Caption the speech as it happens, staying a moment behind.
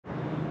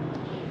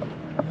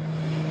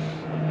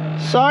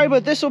Sorry,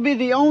 but this will be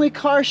the only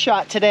car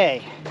shot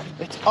today.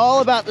 It's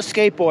all about the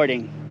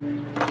skateboarding.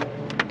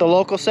 The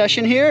local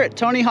session here at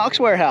Tony Hawk's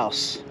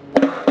Warehouse.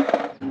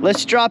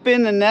 Let's drop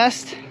in the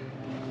nest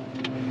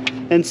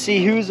and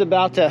see who's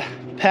about to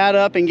pad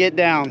up and get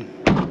down.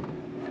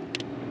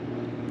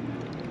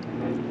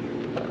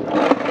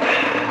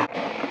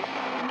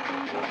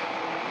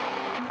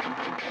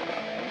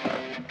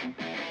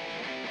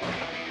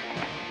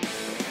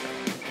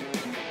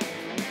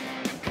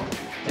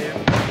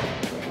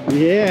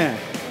 Yeah.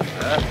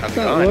 How's it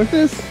going?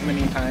 Orphis?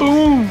 Many times.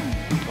 Boom!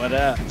 What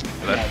up?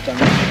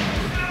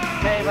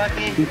 Hey,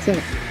 Bucky. What's up?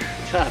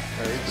 What's up?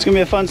 It's gonna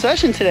be a fun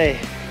session today.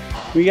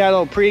 We got a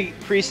little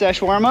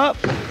pre-sesh warm up.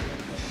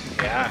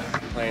 Yeah,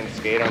 playing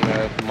skate on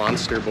the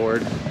monster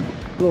board.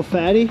 Little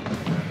fatty.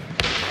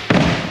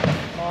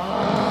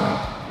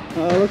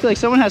 Looks like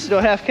someone has to do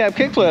a half cab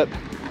kickflip.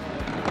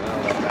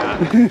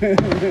 I don't know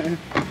about that.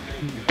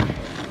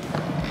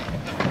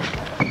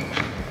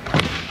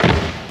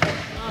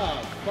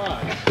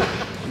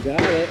 Got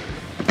it.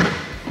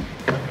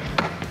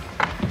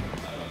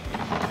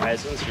 Alright,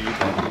 this one's for you,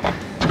 Bucky.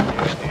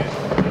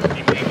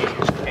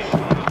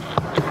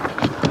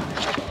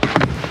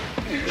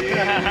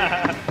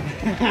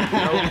 No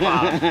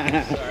pop.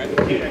 Sorry,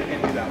 dude, I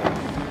can't do that one.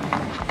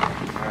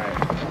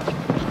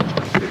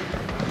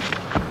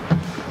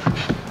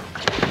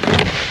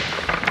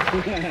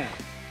 Alright.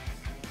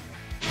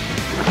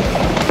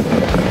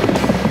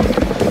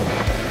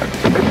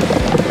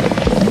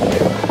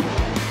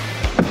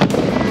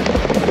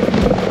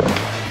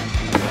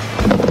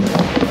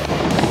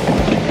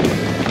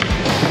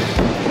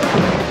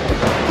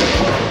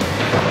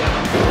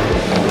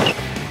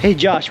 Hey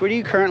Josh, what are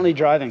you currently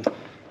driving?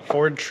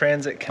 Ford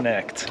Transit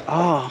Connect.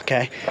 Oh,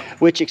 okay.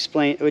 Which it's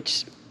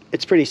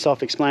pretty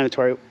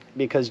self-explanatory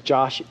because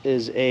Josh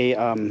is a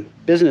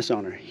business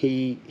owner.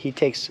 He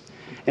takes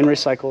and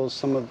recycles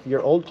some of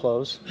your old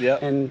clothes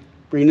and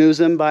renews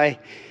them by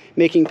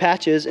making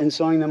patches and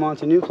sewing them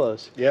onto new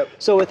clothes. Yep.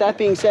 So with that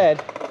being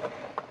said,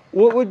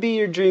 what would be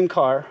your dream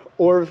car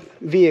or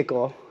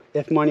vehicle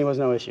if money was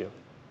no issue?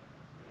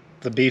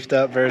 The beefed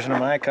up version of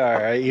my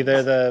car,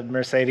 either the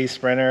Mercedes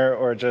Sprinter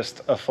or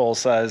just a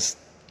full-size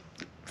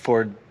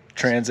Ford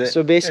Transit.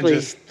 So basically,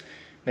 and just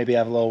maybe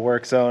have a little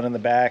work zone in the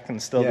back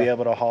and still be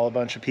able to haul a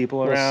bunch of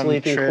people around.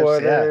 Sleeping trips.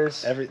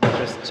 quarters.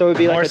 Yeah, so it would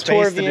be like a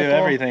tour space vehicle. to do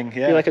everything.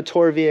 Yeah. Be like a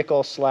tour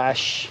vehicle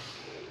slash.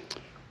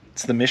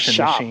 It's the mission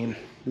shop. machine.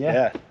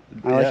 Yeah.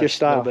 I like your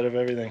style. A little bit of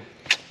everything.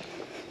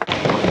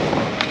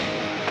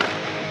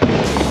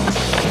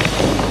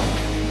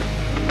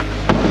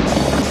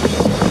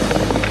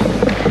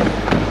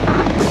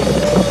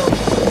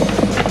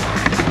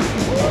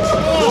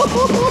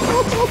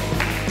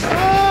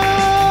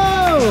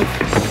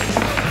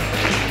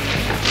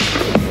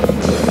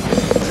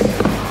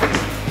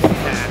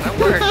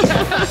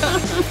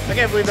 I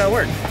can't believe that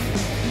worked.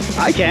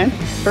 I can.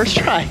 First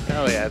try.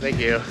 Oh yeah, thank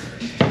you.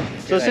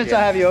 So since I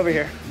have you over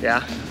here,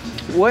 yeah,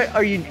 what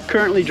are you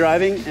currently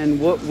driving and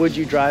what would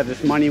you drive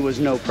if money was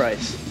no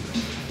price?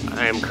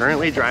 I am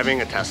currently driving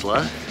a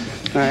Tesla.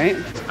 All right.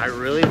 I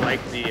really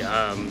like the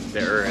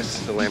Urus,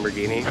 the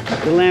Lamborghini.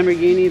 The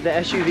Lamborghini, the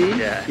SUV?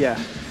 Yeah. Yeah.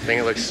 I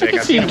think it looks sick. I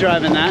can see you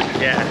driving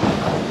that. Yeah.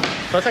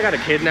 Plus I got a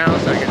kid now,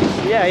 so I can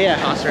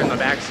toss her in the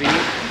back seat.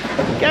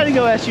 Gotta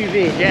go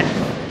SUV. Yeah.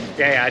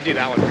 Yeah, I do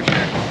that one for sure.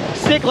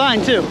 Sick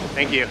line too.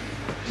 Thank you.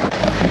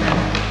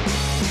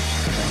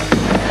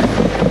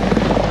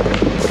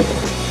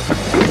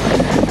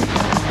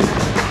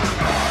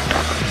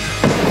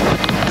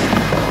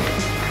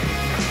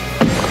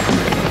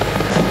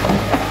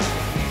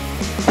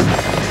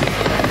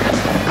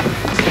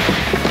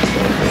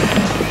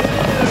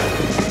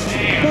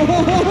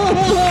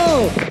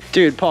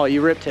 Dude, Paul,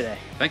 you ripped today.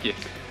 Thank you.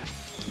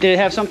 Did it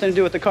have something to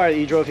do with the car that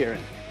you drove here in?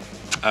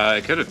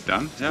 It could have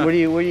done, yeah. What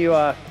are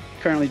you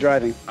currently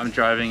driving? I'm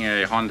driving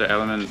a Honda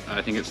Element,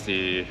 I think it's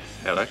the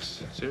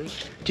LX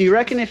series. Do you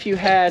reckon if you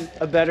had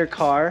a better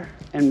car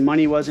and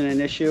money wasn't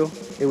an issue,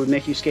 it would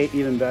make you skate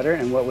even better?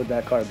 And what would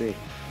that car be?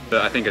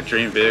 But I think a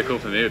dream vehicle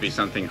for me would be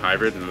something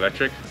hybrid and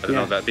electric. I don't know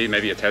what that'd be,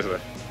 maybe a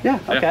Tesla. Yeah,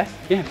 okay,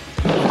 yeah.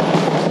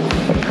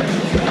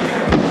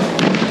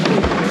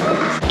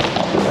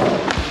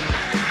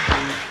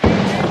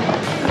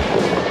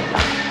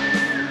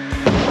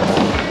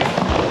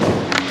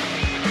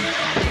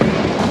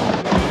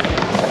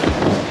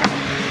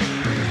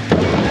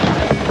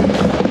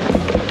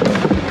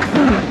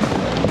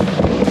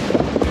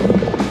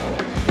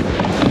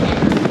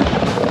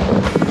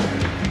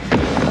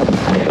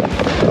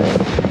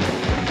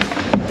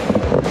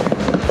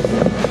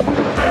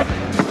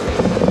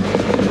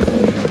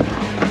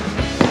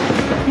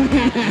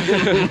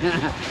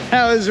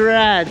 That was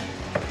rad.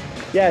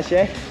 Yeah,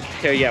 Shay?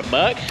 Hell yeah,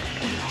 Buck.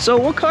 So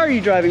what car are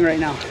you driving right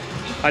now?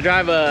 I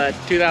drive a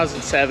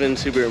 2007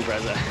 Subaru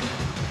Impreza.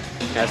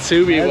 That's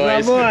Subi,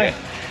 That's boys. my boy.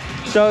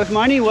 So if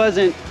money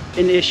wasn't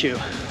an issue,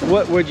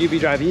 what would you be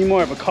driving? You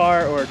more of a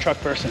car or a truck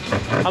person?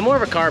 I'm more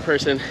of a car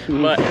person,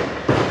 but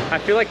I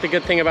feel like the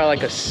good thing about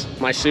like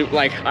my suit,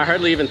 like I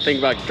hardly even think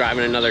about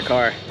driving another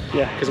car.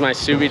 Yeah. Because my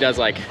Subi does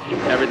like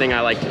everything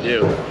I like to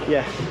do.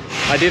 Yeah.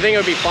 I do think it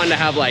would be fun to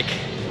have like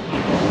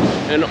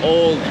an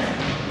old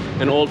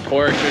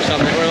Porsche or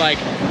something,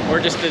 or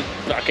just a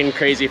fucking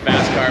crazy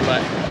fast car.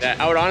 But yeah,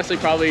 I would honestly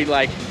probably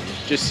like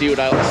just see what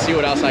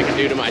else I can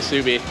do to my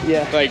Subi.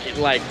 Yeah.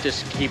 Like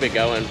just keep it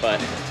going. But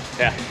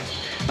yeah.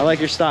 I like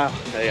your style.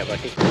 Yeah,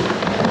 Bucky.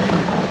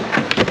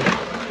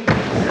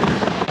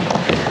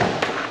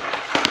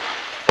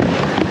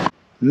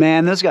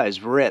 Man, those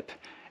guys rip.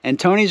 And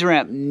Tony's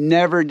ramp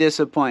never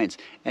disappoints.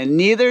 And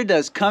neither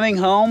does coming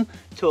home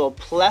to a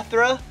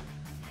plethora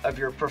of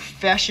your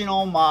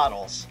professional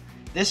models.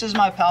 This is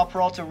my Pal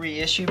Peralta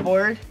reissue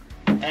board.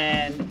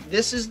 And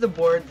this is the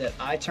board that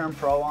I turned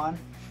pro on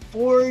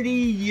 40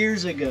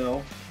 years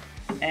ago.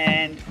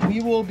 And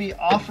we will be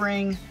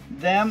offering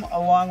them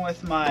along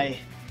with my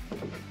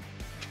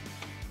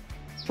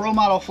Pro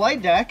Model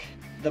flight deck.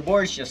 The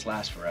boards just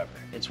last forever.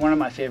 It's one of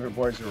my favorite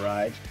boards to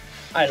ride.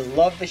 I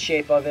love the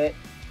shape of it,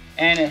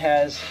 and it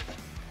has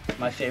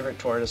my favorite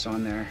tortoise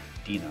on there,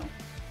 Dino.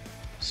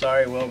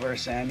 Sorry, Wilbur,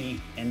 Sammy,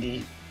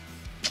 Indy.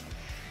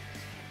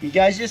 You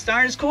guys just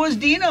aren't as cool as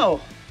Dino.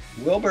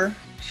 Wilbur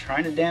is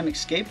trying to damn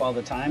escape all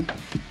the time.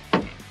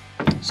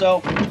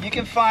 So you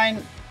can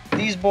find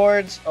these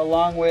boards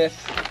along with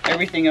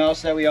everything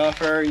else that we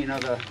offer. You know,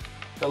 the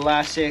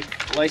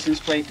LASIK, license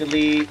plate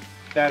delete,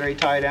 battery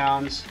tie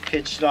downs,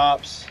 pitch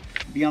stops.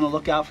 Be on the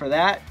lookout for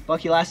that.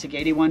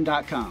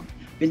 BuckYeah81.com.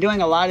 Been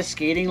doing a lot of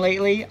skating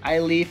lately. I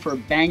leave for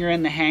Banger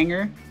in the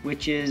Hangar,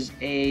 which is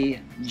a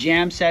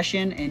jam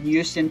session in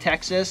Houston,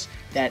 Texas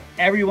that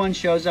everyone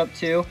shows up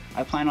to.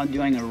 I plan on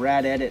doing a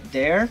rad edit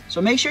there.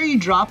 So make sure you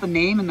drop a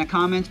name in the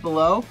comments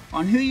below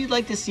on who you'd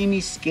like to see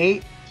me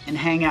skate and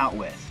hang out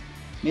with.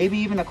 Maybe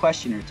even a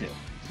question or two.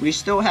 We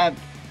still have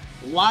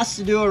lots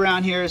to do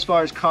around here as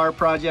far as car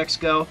projects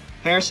go.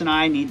 Paris and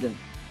I need to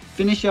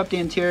finish up the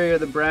interior of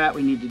the Brat.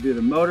 We need to do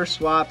the motor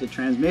swap, the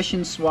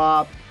transmission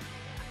swap.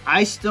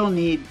 I still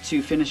need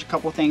to finish a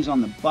couple things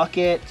on the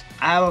Bucket.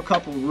 I have a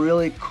couple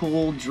really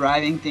cool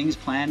driving things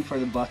planned for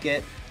the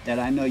Bucket that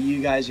I know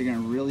you guys are gonna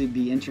really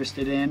be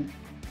interested in.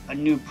 A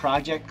new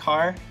project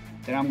car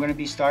that I'm gonna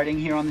be starting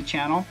here on the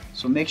channel.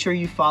 So make sure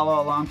you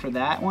follow along for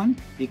that one,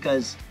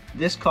 because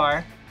this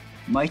car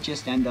might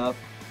just end up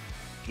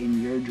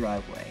in your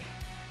driveway.